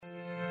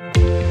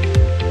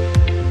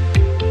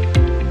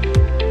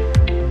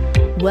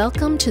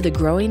Welcome to the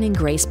Growing in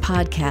Grace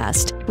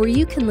podcast, where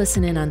you can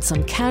listen in on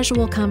some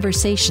casual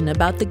conversation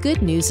about the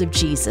good news of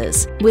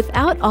Jesus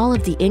without all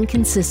of the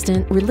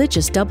inconsistent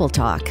religious double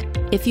talk.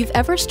 If you've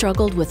ever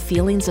struggled with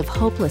feelings of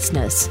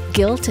hopelessness,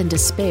 guilt, and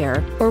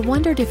despair, or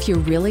wondered if you're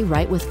really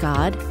right with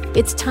God,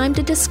 it's time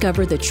to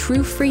discover the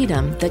true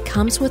freedom that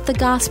comes with the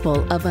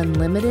gospel of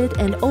unlimited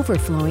and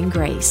overflowing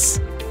grace.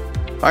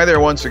 Hi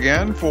there once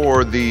again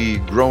for the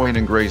Growing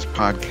in Grace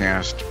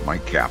podcast.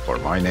 Mike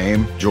Kapler, my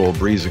name. Joel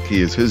Brizicki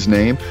is his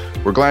name.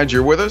 We're glad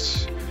you're with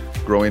us.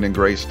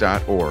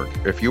 growingingrace.org.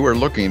 If you are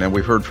looking, and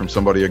we've heard from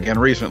somebody again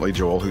recently,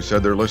 Joel, who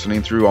said they're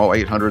listening through all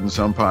 800 and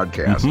some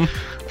podcasts.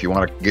 If you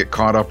want to get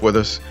caught up with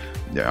us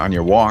on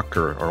your walk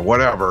or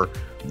whatever,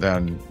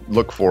 then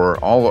look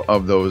for all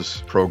of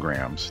those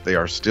programs. They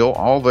are still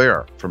all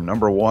there from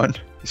number one.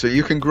 So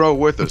you can grow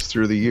with us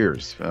through the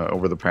years,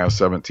 over the past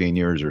 17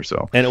 years or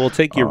so. And it will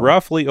take you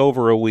roughly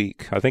over a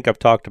week. I think I've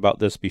talked about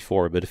this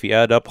before, but if you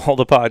add up all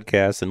the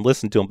podcasts and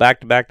listen to them back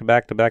to back to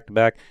back to back to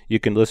back, you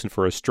can listen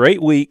for a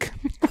straight week.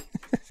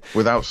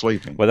 Without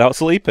sleeping. Without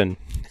sleeping.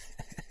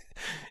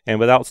 And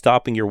without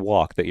stopping your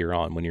walk that you're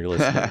on when you're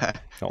listening.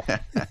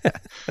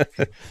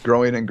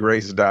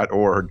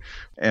 growingingrace.org.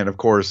 And of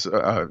course,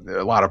 a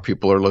lot of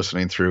people are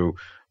listening through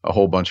a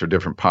whole bunch of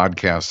different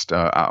podcast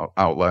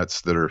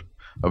outlets that are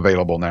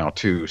available now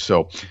too.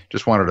 So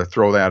just wanted to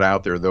throw that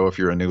out there, though, if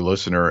you're a new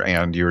listener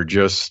and you're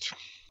just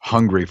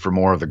hungry for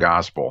more of the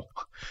gospel.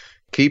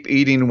 Keep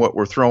eating what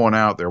we're throwing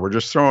out there. We're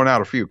just throwing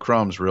out a few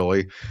crumbs,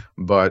 really,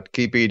 but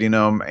keep eating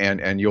them,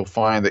 and you'll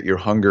find that your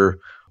hunger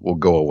will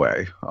go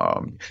away.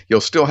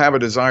 You'll still have a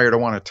desire to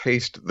want to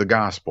taste the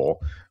gospel,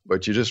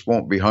 but you just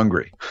won't be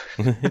hungry,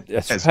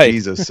 as right.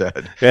 Jesus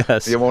said.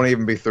 Yes. You won't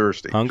even be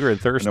thirsty. Hunger and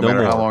thirst, no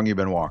matter how long you've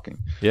been walking.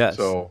 Yes.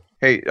 So,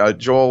 hey,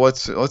 Joel,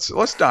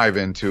 let's dive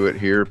into it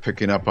here,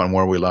 picking up on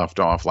where we left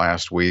off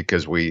last week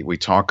as we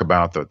talk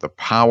about the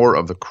power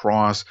of the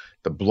cross,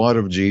 the blood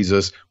of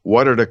Jesus,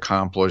 what it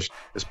accomplished,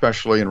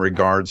 especially in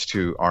regards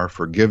to our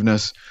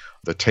forgiveness,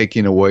 the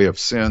taking away of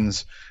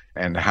sins,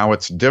 and how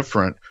it's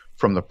different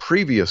from the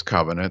previous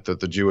covenant that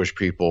the Jewish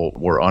people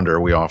were under.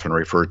 We often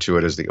refer to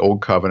it as the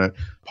Old Covenant.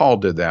 Paul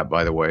did that,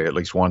 by the way, at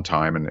least one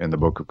time in the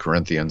book of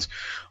Corinthians.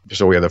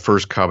 So we had the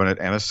first covenant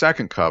and a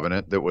second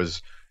covenant that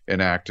was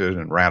enacted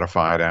and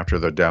ratified after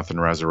the death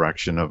and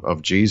resurrection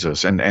of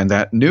Jesus. And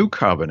that new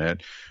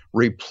covenant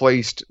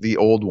replaced the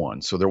old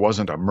one. So there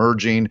wasn't a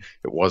merging.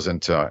 It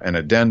wasn't an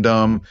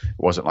addendum. It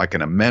wasn't like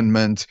an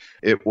amendment.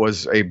 It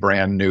was a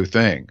brand new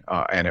thing,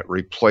 and it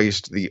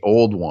replaced the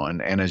old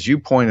one. And as you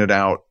pointed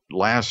out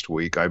last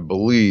week, I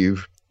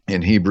believe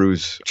in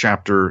Hebrews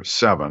chapter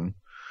 7,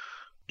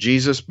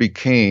 Jesus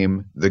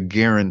became the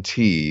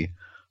guarantee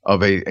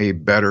of a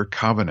better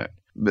covenant.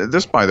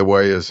 This, by the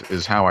way,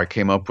 is how I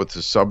came up with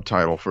the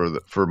subtitle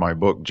for my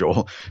book,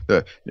 Joel,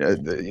 the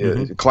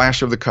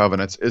Clash of the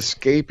Covenants,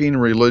 Escaping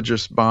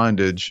Religious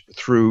Bondage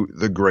Through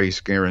the Grace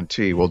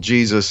Guarantee. Well,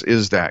 Jesus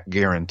is that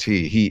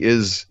guarantee. He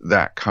is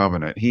that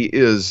covenant. He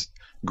is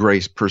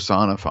grace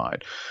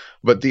personified.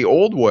 But the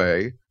old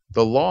way,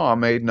 the law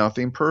made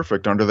nothing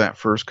perfect under that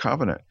first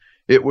covenant.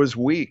 It was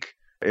weak.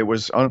 It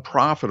was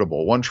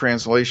unprofitable. One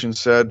translation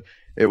said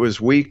it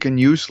was weak and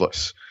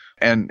useless.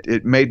 And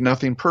it made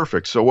nothing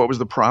perfect. So what was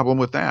the problem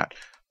with that?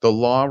 The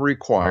law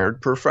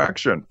required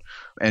perfection,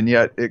 and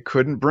yet it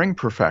couldn't bring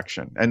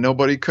perfection, and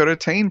nobody could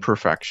attain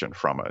perfection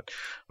from it.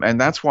 And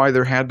that's why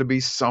there had to be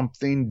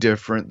something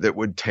different that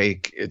would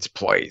take its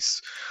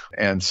place.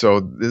 And so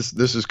this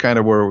is kind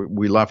of where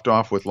we left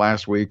off with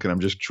last week, and I'm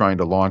just trying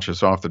to launch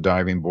us off the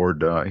diving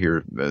board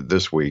here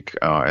this week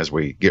as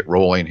we get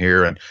rolling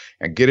here and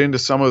get into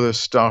some of the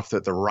stuff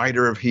that the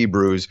writer of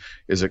Hebrews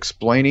is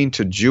explaining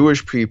to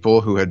Jewish people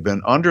who had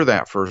been under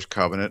that first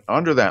covenant,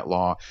 under that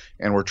law,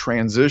 and were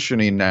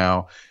transitioning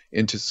now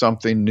into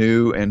something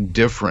new and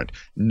different,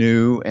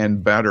 new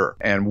and better.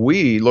 And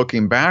we,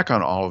 looking back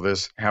on all of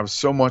this, have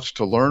so much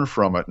to learn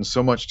from it and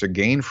so much to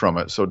gain from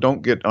it. So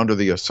don't get under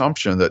the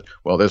assumption that,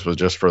 well, this was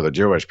just for the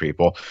Jewish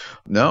people.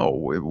 No,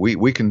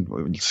 we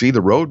can see the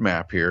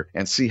roadmap here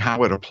and see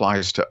how it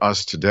applies to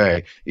us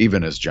today,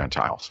 even as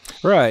Gentiles.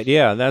 Right,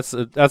 yeah, that's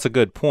a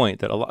good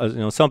point.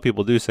 That some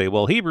people do say,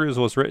 well, Hebrews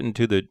was written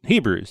to the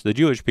Hebrews, the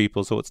Jewish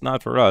people, so it's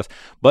not for us.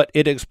 But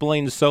it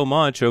explains so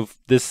much of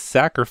this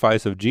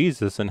sacrifice of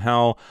Jesus and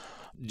how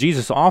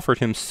Jesus offered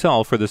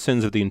himself for the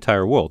sins of the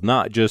entire world,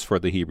 not just for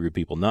the Hebrew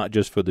people, not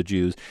just for the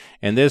Jews.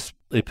 And this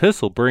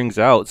epistle brings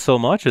out so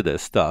much of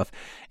this stuff,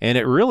 and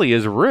it really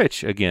is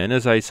rich. Again,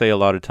 as I say a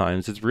lot of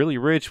times, it's really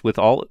rich with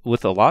a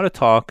lot of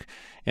talk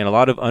and a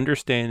lot of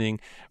understanding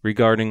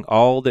regarding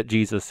all that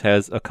Jesus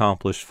has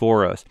accomplished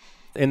for us.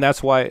 And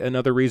that's why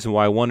another reason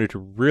why I wanted to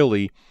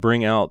really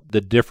bring out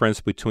the difference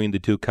between the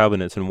two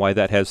covenants and why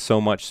that has so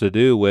much to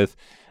do with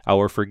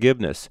our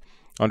forgiveness.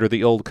 Under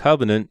the Old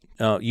Covenant,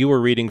 you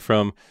were reading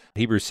from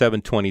Hebrews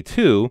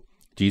 7:22,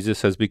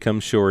 Jesus has become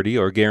surety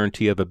or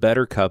guarantee of a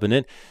better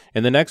covenant.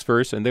 In the next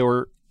verse, and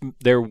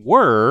there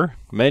were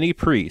many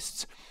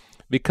priests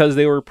because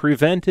they were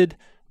prevented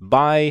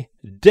by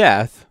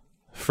death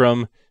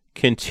from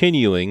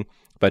continuing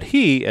But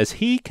he, as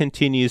he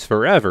continues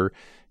forever,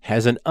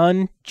 has an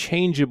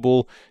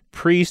unchangeable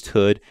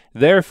priesthood.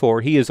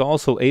 Therefore, he is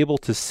also able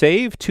to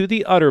save to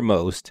the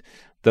uttermost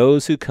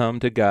those who come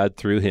to God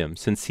through him,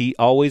 since he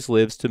always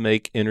lives to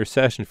make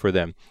intercession for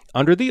them.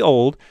 Under the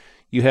old,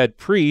 you had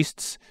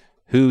priests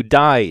who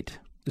died.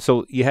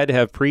 So you had to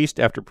have priest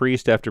after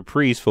priest after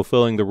priest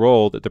fulfilling the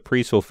role that the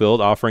priest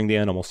fulfilled, offering the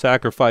animal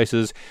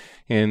sacrifices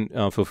and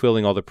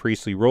fulfilling all the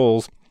priestly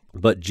roles.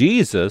 But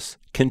Jesus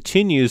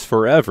continues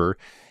forever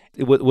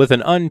with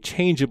an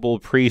unchangeable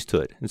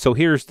priesthood. And so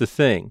here's the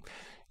thing.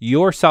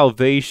 Your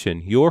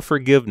salvation, your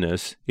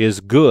forgiveness is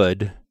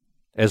good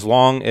as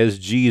long as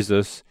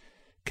Jesus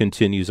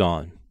continues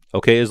on.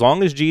 Okay, as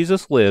long as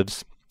Jesus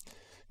lives,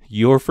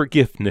 your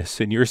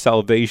forgiveness and your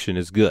salvation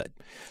is good.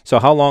 So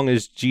how long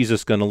is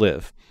Jesus going to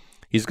live?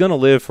 He's going to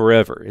live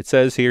forever. It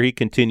says here he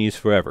continues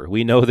forever.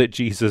 We know that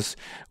Jesus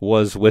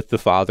was with the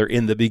Father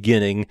in the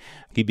beginning.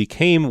 He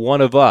became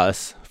one of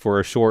us for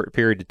a short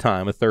period of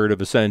time, a third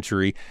of a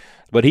century,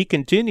 but he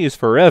continues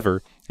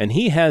forever, and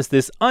he has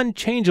this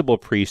unchangeable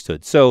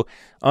priesthood. So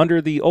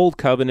under the Old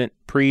Covenant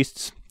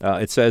priests,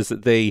 it says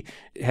that they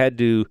had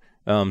to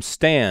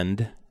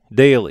stand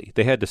daily.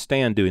 They had to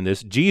stand doing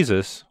this.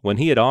 Jesus, when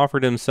he had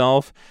offered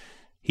himself,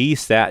 he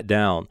sat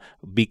down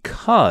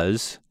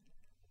because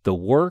the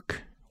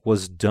work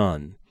was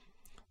done.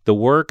 The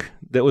work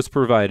that was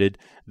provided,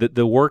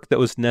 the work that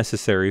was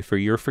necessary for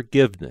your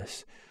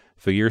forgiveness,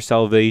 for your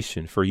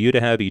salvation, for you to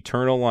have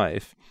eternal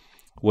life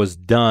was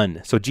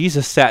done. So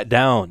Jesus sat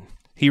down.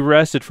 He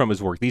rested from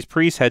his work. These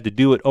priests had to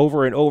do it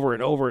over and over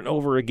and over and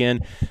over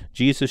again.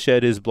 Jesus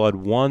shed his blood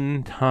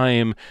one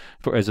time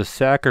as a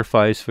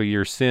sacrifice for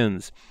your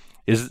sins.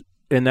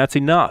 And that's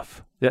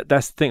enough.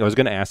 That's the thing. I was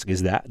going to ask,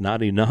 is that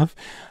not enough?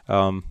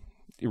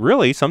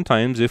 Really,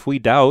 sometimes if we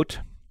doubt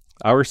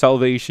our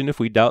salvation, if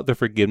we doubt the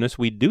forgiveness,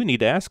 we do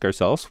need to ask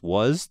ourselves,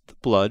 was the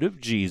blood of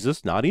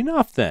Jesus not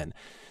enough then?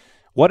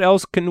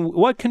 What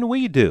can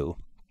we do?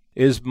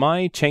 Is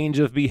my change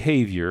of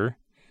behavior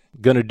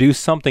going to do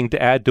something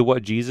to add to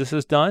what Jesus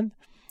has done?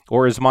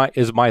 Or is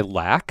my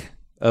lack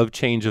of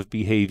change of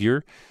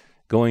behavior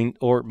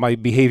or my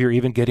behavior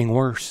even getting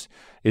worse?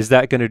 Is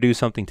that going to do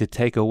something to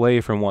take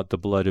away from what the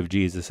blood of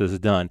Jesus has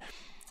done?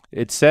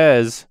 It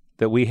says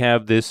that we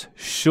have this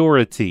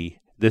surety,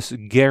 this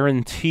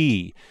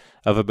guarantee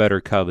of a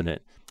better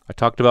covenant. I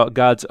talked about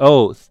God's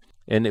oath,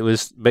 and it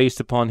was based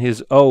upon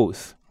his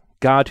oath,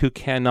 God who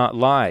cannot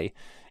lie.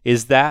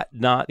 Is that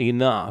not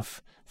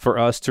enough for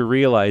us to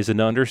realize and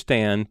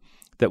understand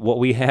that what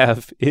we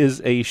have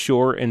is a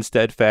sure and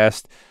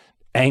steadfast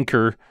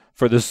anchor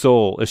for the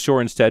soul, a sure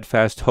and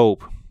steadfast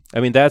hope? I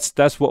mean,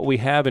 that's what we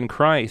have in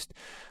Christ.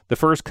 The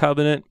first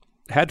covenant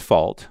had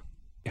fault.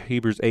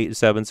 Hebrews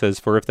 8:7 says,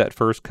 "For if that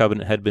first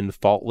covenant had been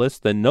faultless,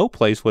 then no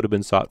place would have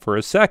been sought for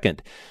a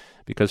second,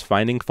 because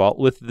finding fault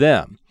with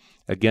them."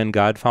 Again,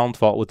 God found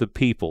fault with the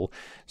people.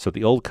 So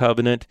the old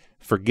covenant,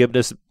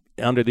 forgiveness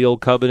under the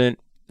old covenant,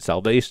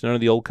 salvation under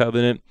the old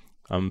covenant.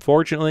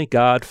 Unfortunately,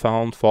 God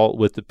found fault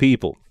with the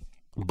people.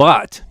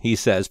 But, he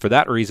says, for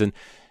that reason,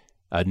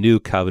 a new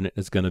covenant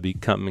is going to be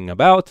coming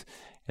about,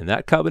 and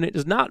that covenant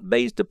is not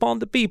based upon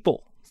the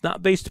people. It's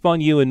not based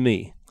upon you and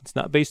me. It's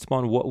not based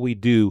upon what we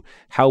do,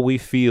 how we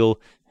feel,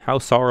 how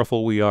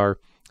sorrowful we are,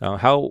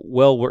 how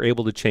well we're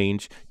able to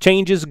change.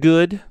 Change is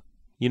good.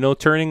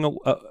 Turning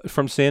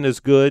from sin is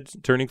good.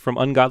 Turning from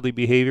ungodly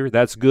behavior,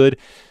 that's good.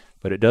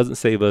 But it doesn't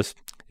save us.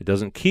 It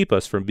doesn't keep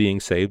us from being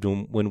saved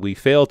when we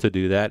fail to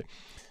do that.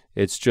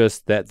 It's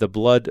just that the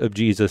blood of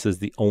Jesus is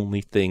the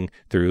only thing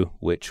through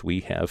which we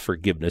have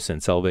forgiveness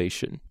and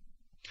salvation.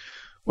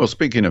 Well,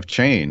 speaking of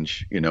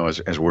change,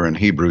 as we're in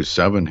Hebrews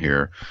 7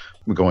 here,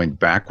 going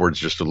backwards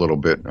just a little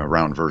bit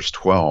around verse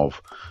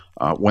 12,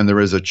 when there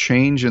is a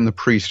change in the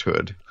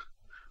priesthood,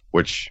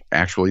 which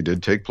actually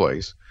did take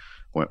place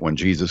when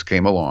Jesus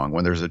came along,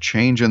 when there's a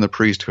change in the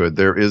priesthood,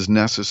 there is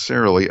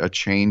necessarily a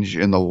change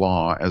in the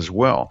law as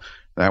well.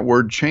 That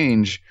word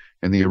change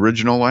in the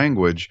original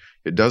language,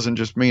 it doesn't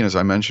just mean, as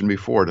I mentioned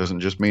before, it doesn't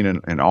just mean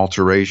an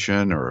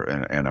alteration or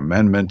an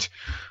amendment,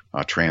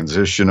 a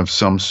transition of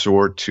some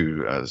sort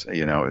to,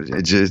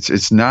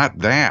 it's not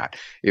that.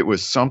 It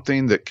was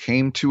something that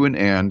came to an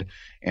end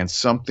and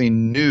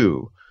something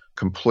new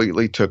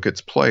completely took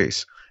its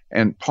place.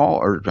 And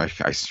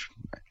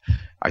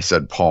I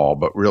said Paul,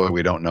 but really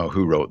we don't know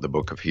who wrote the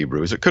book of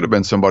Hebrews. It could have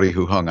been somebody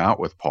who hung out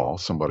with Paul,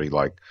 somebody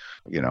like,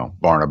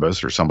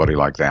 Barnabas or somebody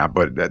like that,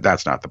 but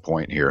that's not the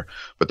point here.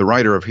 But the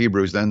writer of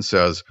Hebrews then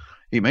says,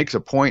 he makes a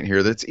point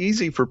here that's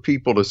easy for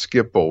people to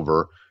skip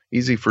over,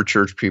 easy for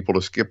church people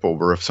to skip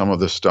over if some of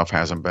this stuff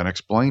hasn't been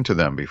explained to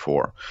them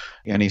before.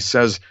 And he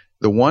says,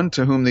 the one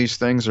to whom these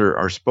things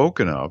are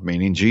spoken of,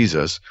 meaning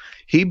Jesus,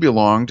 he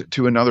belonged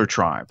to another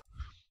tribe.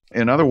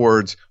 In other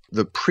words,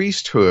 the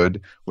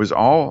priesthood was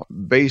all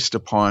based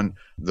upon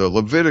the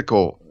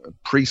Levitical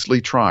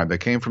priestly tribe. They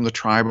came from the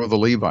tribe of the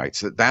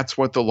Levites. That's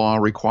what the law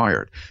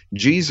required.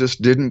 Jesus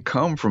didn't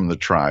come from the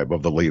tribe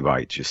of the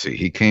Levites, you see.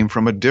 He came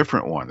from a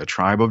different one, the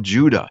tribe of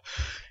Judah.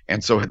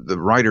 And so the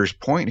writer's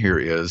point here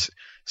is,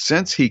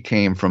 since he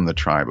came from the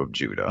tribe of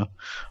Judah,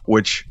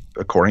 which,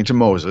 according to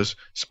Moses,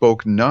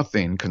 spoke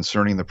nothing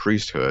concerning the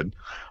priesthood,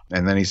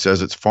 and then he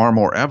says it's far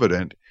more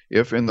evident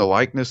if in the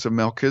likeness of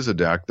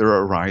Melchizedek there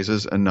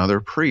arises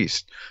another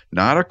priest,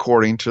 not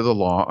according to the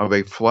law of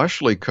a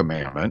fleshly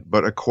commandment,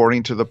 but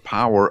according to the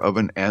power of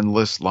an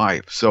endless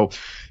life. So,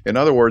 in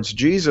other words,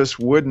 Jesus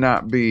would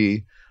not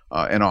be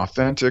an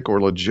authentic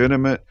or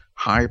legitimate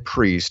high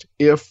priest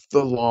if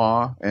the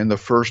law and the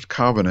first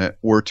covenant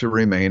were to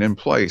remain in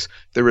place.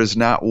 There is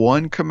not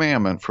one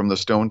commandment from the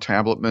stone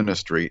tablet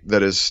ministry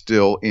that is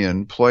still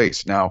in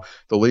place. Now,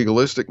 the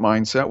legalistic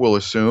mindset will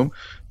assume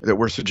that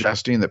we're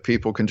suggesting that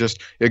people can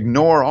just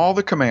ignore all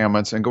the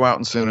commandments and go out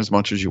and sin as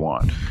much as you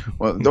want.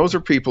 Well, those are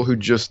people who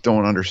just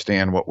don't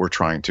understand what we're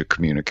trying to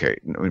communicate.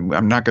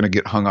 I'm not going to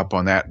get hung up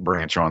on that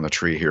branch on the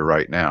tree here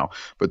right now.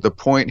 But the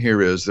point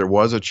here is there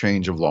was a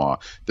change of law.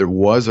 There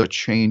was a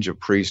change of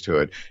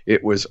priesthood.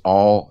 It was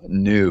all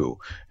new.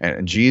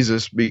 And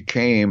Jesus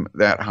became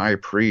that high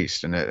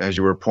priest. And as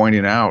you were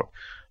pointing out,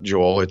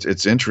 Joel,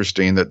 it's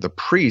interesting that the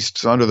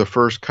priests under the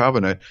first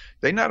covenant,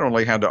 they not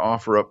only had to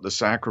offer up the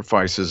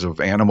sacrifices of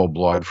animal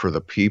blood for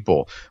the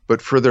people, but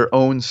for their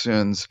own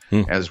sins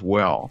as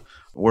well.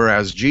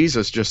 Whereas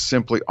Jesus just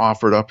simply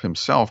offered up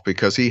himself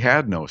because he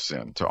had no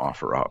sin to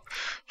offer up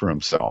for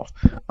himself.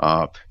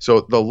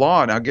 So the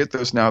law, now get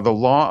this now, the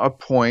law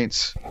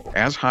appoints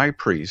as high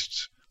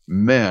priests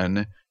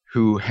men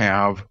who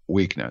have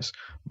weakness.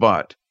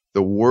 But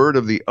the word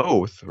of the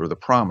oath, or the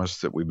promise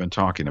that we've been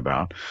talking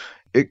about,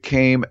 it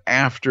came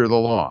after the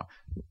law.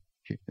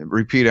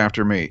 Repeat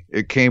after me.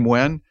 It came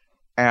when?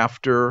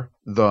 After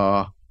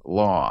the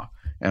law,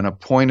 and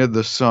appointed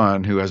the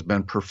Son who has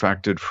been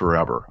perfected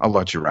forever. I'll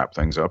let you wrap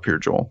things up here,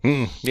 Joel.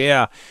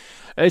 Yeah.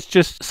 It's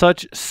just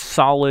such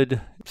solid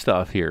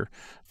stuff here.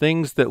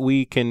 Things that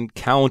we can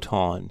count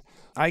on.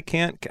 I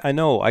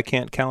know I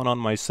can't count on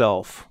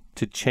myself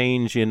to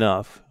change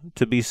enough,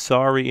 to be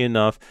sorry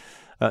enough.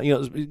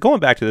 Going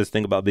back to this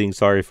thing about being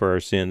sorry for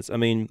our sins, I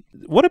mean,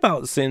 what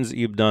about sins that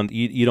you've done that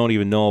you don't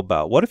even know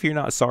about? What if you're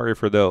not sorry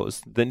for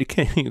those? Then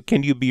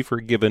can you be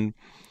forgiven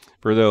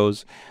for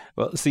those?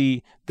 Well,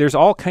 see, there's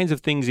all kinds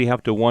of things you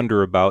have to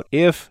wonder about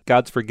if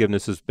God's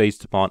forgiveness is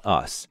based upon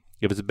us,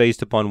 if it's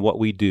based upon what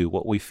we do,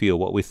 what we feel,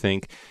 what we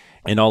think,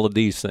 and all of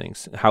these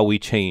things, how we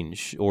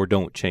change or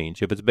don't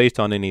change, if it's based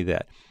on any of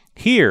that.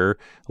 Here,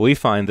 we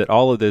find that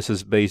all of this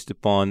is based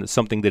upon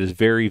something that is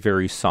very,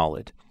 very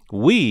solid.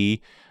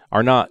 We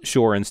are not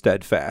sure and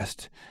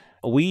steadfast.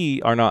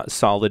 We are not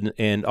solid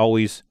and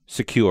always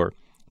secure.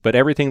 But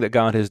everything that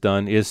God has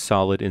done is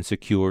solid and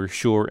secure,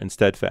 sure and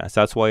steadfast.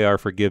 That's why our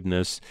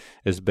forgiveness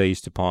is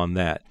based upon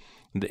that.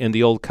 In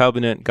the Old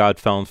Covenant, God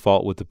found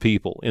fault with the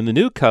people. In the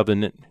New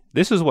Covenant,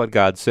 this is what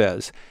God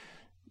says.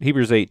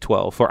 Hebrews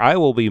 8:12, "For I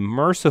will be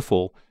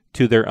merciful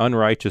to their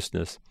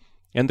unrighteousness,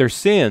 and their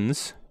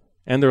sins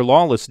and their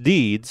lawless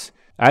deeds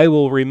I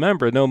will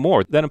remember no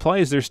more." That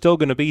implies there's still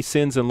going to be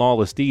sins and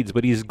lawless deeds,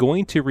 but he's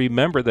going to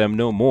remember them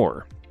no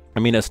more. I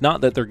mean, it's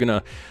not that they're going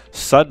to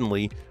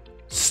suddenly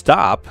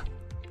stop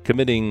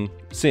committing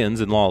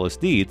sins and lawless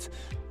deeds,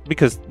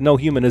 because no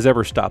human has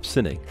ever stopped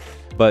sinning.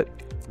 But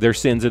their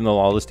sins and the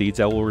lawless deeds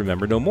I will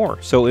remember no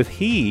more. So if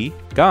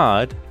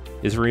God,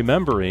 is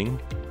remembering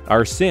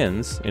our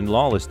sins and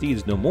lawless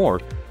deeds no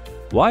more,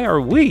 why are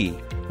we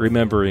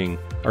remembering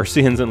our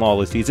sins and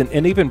lawless deeds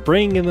and even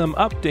bringing them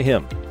up to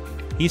him?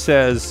 He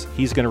says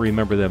he's going to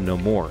remember them no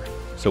more.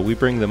 So we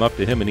bring them up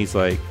to him, and he's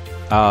like,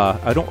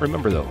 I don't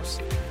remember those.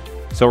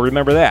 So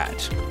remember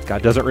that.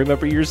 God doesn't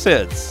remember your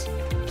sins.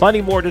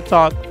 Plenty more to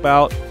talk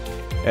about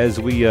as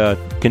we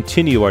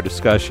continue our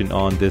discussion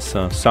on this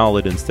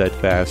solid and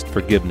steadfast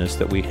forgiveness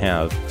that we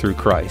have through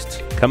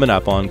Christ. Coming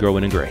up on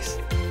Growing in Grace.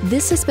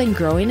 This has been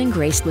Growing in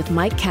Grace with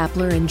Mike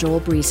Kapler and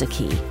Joel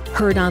Brueseke,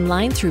 heard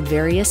online through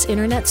various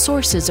internet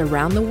sources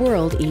around the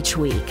world each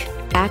week.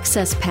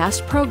 Access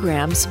past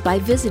programs by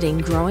visiting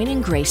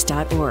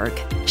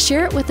growingingrace.org.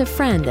 Share it with a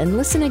friend and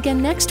listen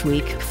again next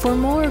week for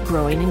more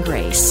Growing in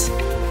Grace.